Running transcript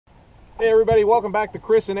Hey everybody, welcome back to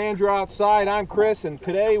Chris and Andrew Outside. I'm Chris, and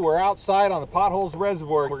today we're outside on the Potholes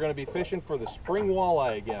Reservoir. We're going to be fishing for the spring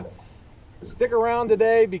walleye again. Stick around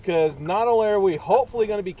today because not only are we hopefully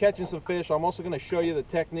going to be catching some fish, I'm also going to show you the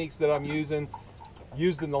techniques that I'm used in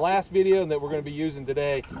the last video and that we're going to be using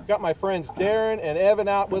today. Got my friends Darren and Evan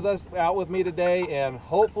out with me today, and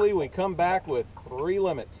hopefully we come back with 3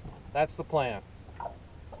 limits. That's the plan.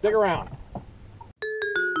 Stick around.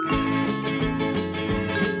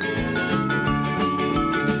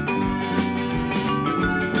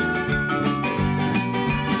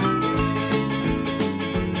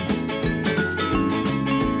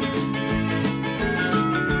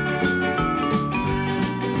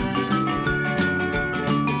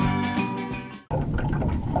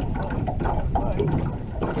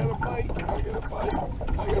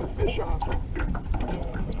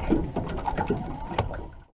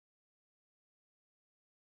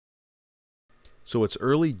 So it's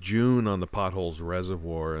early June on the Potholes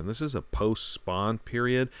Reservoir, and this is a post-spawn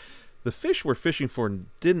period. The fish we're fishing for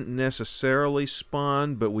didn't necessarily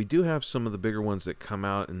spawn, but we do have some of the bigger ones that come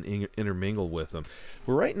out and intermingle with them.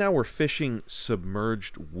 Well, right now we're fishing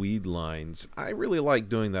submerged weed lines. I really like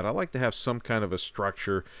doing that. I like to have some kind of a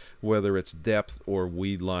structure, whether it's depth or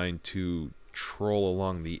weed line, to troll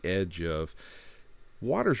along the edge of.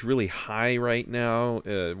 Water's really high right now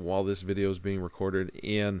while this video is being recorded,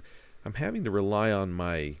 and I'm having to rely on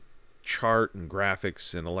my chart and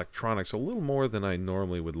graphics and electronics a little more than I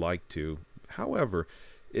normally would like to. However,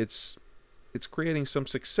 it's creating some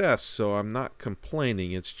success, so I'm not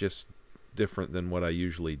complaining. It's just different than what I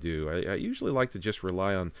usually do. I usually like to just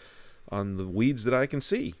rely on the weeds that I can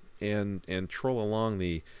see and troll along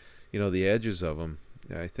the the edges of them.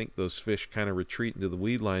 I think those fish kind of retreat into the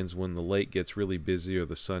weed lines when the lake gets really busy or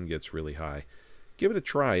the sun gets really high. Give it a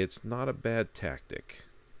try. It's not a bad tactic.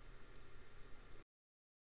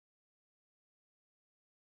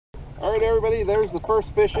 Alright everybody, there's the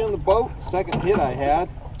first fish in the boat, second hit I had.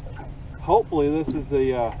 Hopefully this is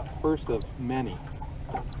the first of many.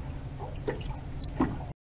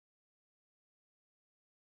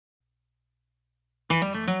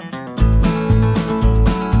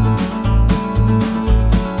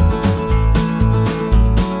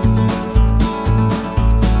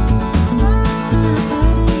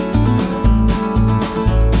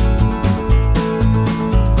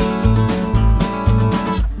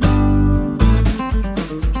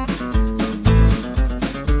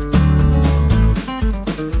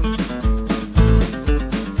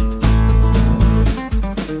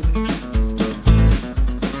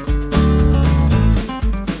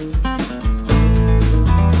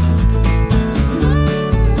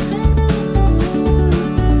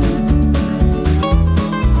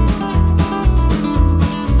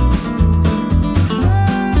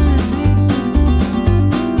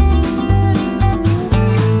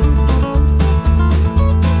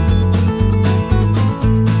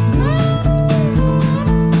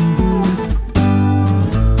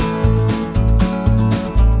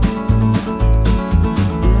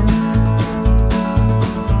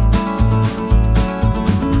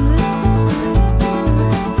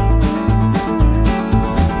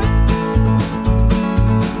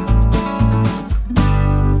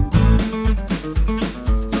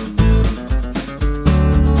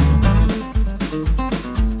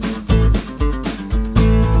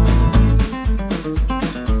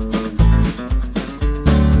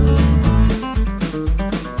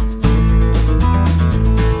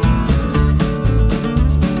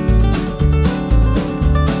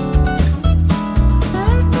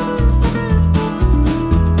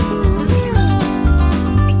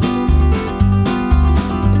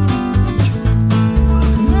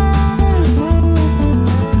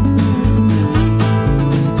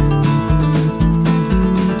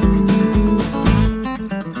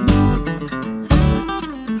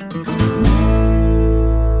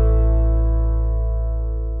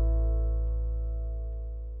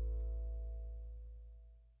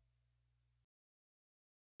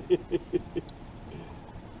 There's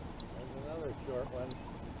another short one.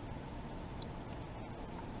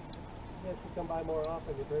 You should come by more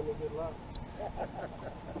often to bring me good luck.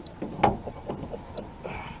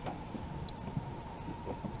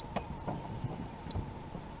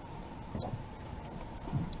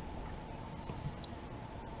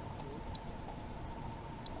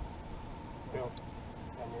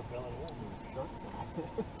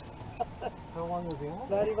 How long was he on?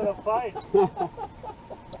 Not even a fight.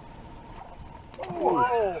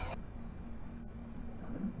 Whoa!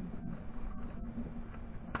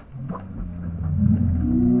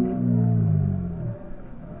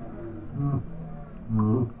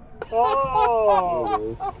 Oh!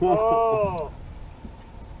 Oh! Oh!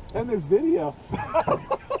 And there's video.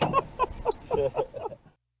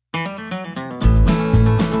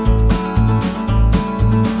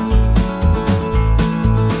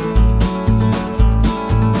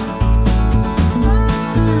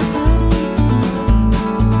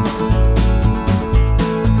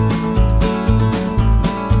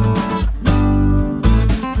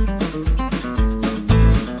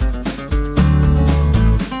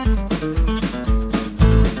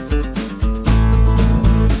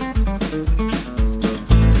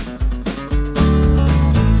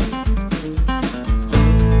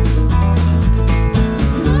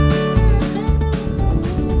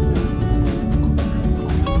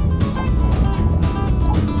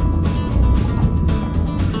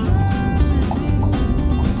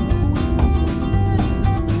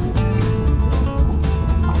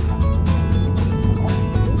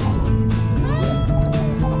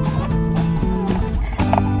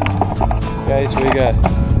 Guys, we got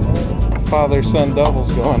father-son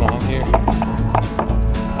doubles going on here.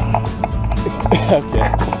 Okay.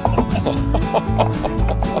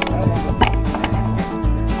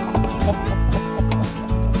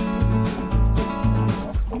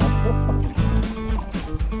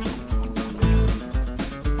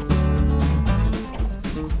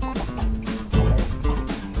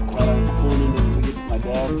 My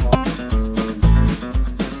dad.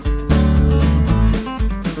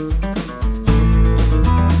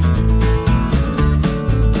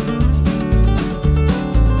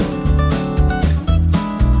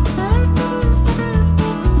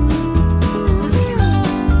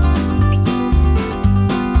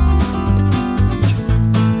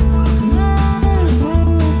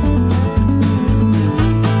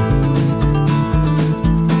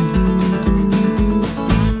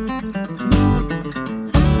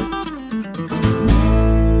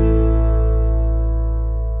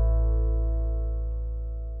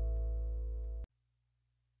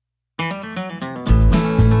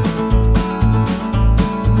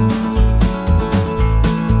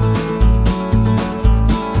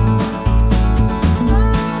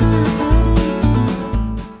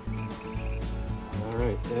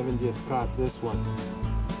 Evan just caught this one,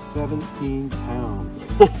 17 pounds.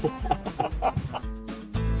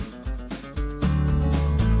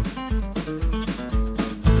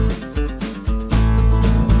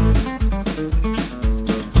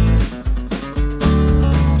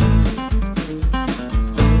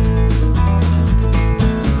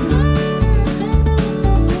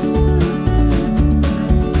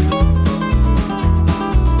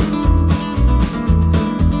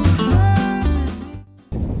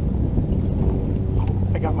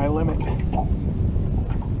 My limit.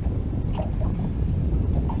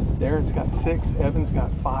 Darren's got 6, Evan's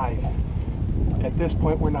got 5. At this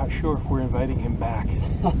point, we're not sure if we're inviting him back.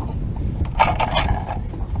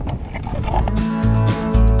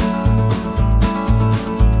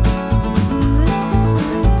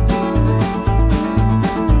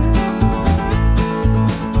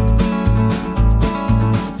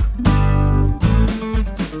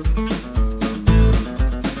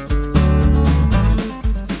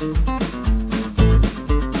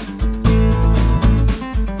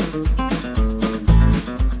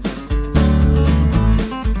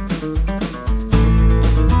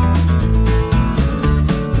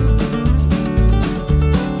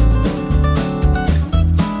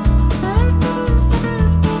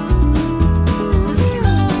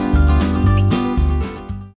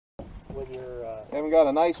 Got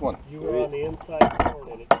a nice one. You were on the inside cord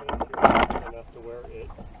and it changed your action enough to where it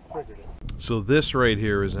triggered it. So this right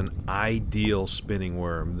here is an ideal spinning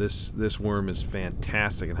worm. This worm is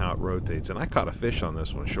fantastic in how it rotates, and I caught a fish on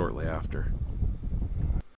this one shortly after.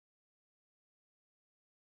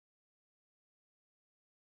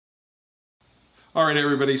 All right,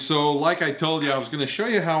 everybody, so like I told you, I was going to show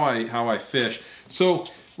you how I fish. So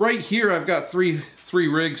right here I've got three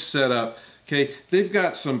rigs set up. Okay, they've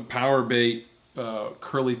got some power bait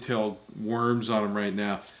curly-tailed worms on them right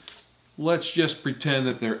now. Let's just pretend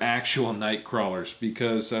that they're actual night crawlers,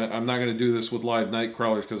 because I'm not going to do this with live night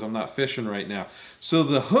crawlers because I'm not fishing right now. So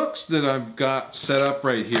the hooks that I've got set up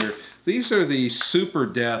right here, these are the Super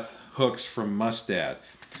Death hooks from Mustad.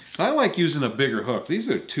 I like using a bigger hook. These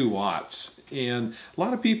are 2/0, and a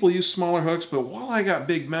lot of people use smaller hooks, but Walleye got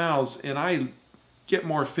big mouths and I get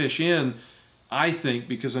more fish in, I think,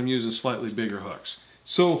 because I'm using slightly bigger hooks.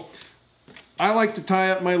 So I like to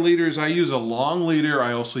tie up my leaders. I use a long leader.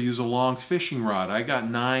 I also use a long fishing rod. I got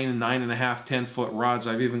 9, 9.5, 10-foot rods.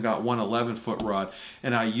 I've even got one 11-foot rod.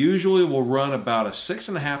 And I usually will run about a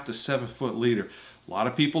 6.5 to 7-foot leader. A lot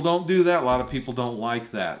of people don't do that. A lot of people don't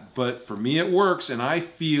like that. But for me, it works. And I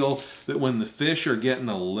feel that when the fish are getting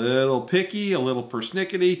a little picky, a little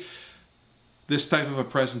persnickety, this type of a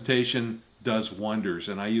presentation does wonders.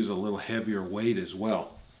 And I use a little heavier weight as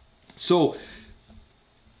well. So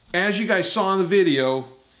as you guys saw in the video,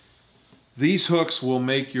 these hooks will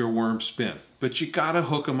make your worm spin, but you gotta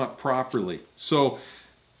hook them up properly. So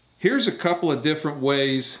here's a couple of different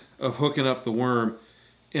ways of hooking up the worm,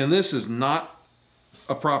 and this is not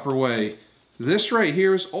a proper way. This right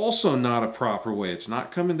here is also not a proper way. It's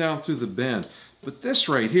not coming down through the bend. But this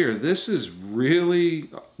right here, this is really,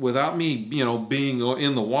 without me, being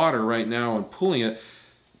in the water right now and pulling it,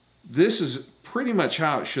 this is pretty much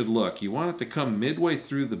how it should look. You want it to come midway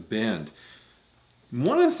through the bend.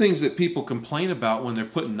 One of the things that people complain about when they're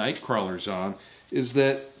putting night crawlers on is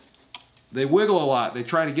that they wiggle a lot. They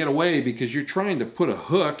try to get away because you're trying to put a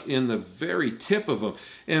hook in the very tip of them.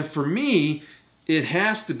 And for me, it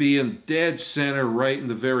has to be in dead center, right in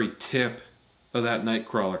the very tip of that night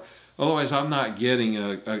crawler. Otherwise, I'm not getting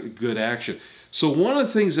a good action. So one of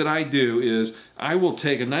the things that I do is I will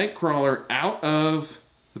take a night crawler out of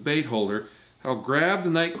the bait holder. I'll grab the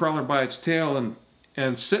night crawler by its tail,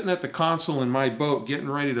 and sitting at the console in my boat getting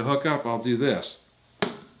ready to hook up, I'll do this.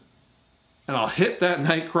 And I'll hit that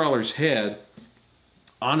night crawler's head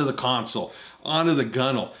onto the console, onto the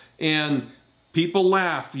gunnel. And people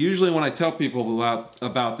laugh. Usually when I tell people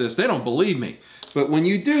about this, they don't believe me. But when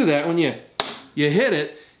you do that, when you hit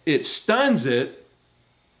it, it stuns it,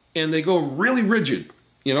 and they go really rigid.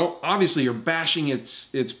 Obviously you're bashing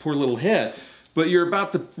its poor little head, but you're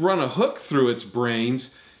about to run a hook through its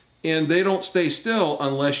brains, and they don't stay still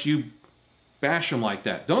unless you bash them like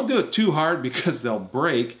that. Don't do it too hard because they'll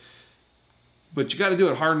break, but you got to do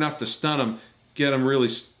it hard enough to stun them, get them really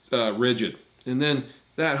rigid. And then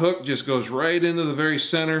that hook just goes right into the very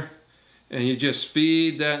center, and you just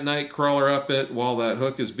feed that night crawler up it while that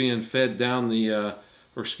hook is being fed down the,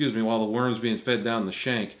 while the worm's being fed down the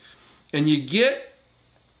shank. And you get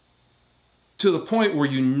to the point where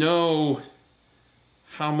you know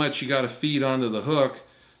how much you got to feed onto the hook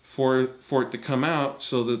for it to come out,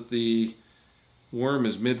 so that the worm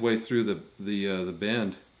is midway through the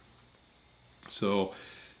bend. So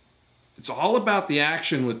it's all about the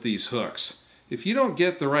action with these hooks. If you don't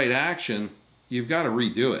get the right action, you've got to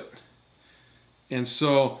redo it. And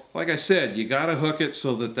so, like I said, you got to hook it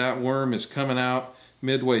so that that worm is coming out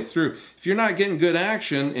midway through. If you're not getting good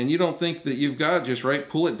action and you don't think that you've got it just right,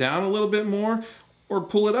 pull it down a little bit more or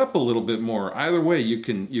pull it up a little bit more. Either way, you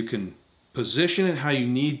can position it how you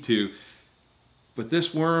need to. But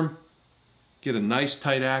this worm, get a nice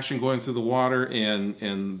tight action going through the water,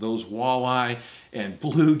 and those walleye and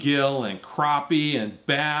bluegill and crappie and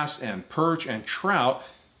bass and perch and trout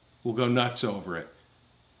will go nuts over it.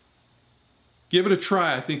 Give it a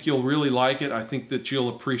try. I think you'll really like it. I think that you'll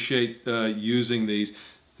appreciate using these.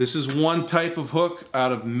 This is one type of hook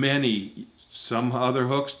out of many. Some other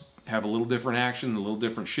hooks have a little different action, a little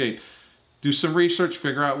different shape. Do some research,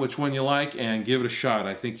 figure out which one you like, and give it a shot.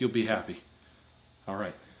 I think you'll be happy. All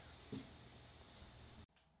right.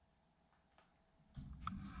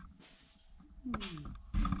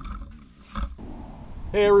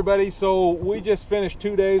 Hey everybody, so we just finished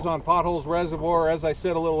 2 days on Potholes Reservoir. As I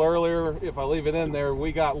said a little earlier, if I leave it in there,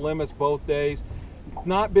 we got limits both days. It's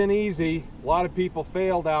not been easy. A lot of people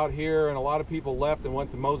failed out here, and a lot of people left and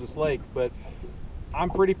went to Moses Lake, but I'm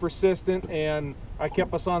pretty persistent, and I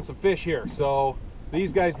kept us on some fish here. So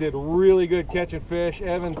these guys did really good catching fish.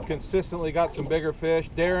 Evan consistently got some bigger fish.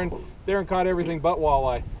 Darren caught everything but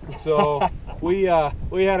walleye. So we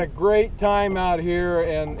had a great time out here,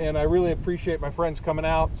 and I really appreciate my friends coming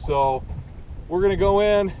out. So we're gonna go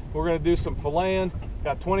in, we're gonna do some filleting.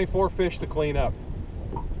 Got 24 fish to clean up.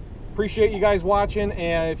 Appreciate you guys watching,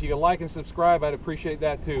 and if you could like and subscribe, I'd appreciate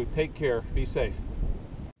that too. Take care, be safe.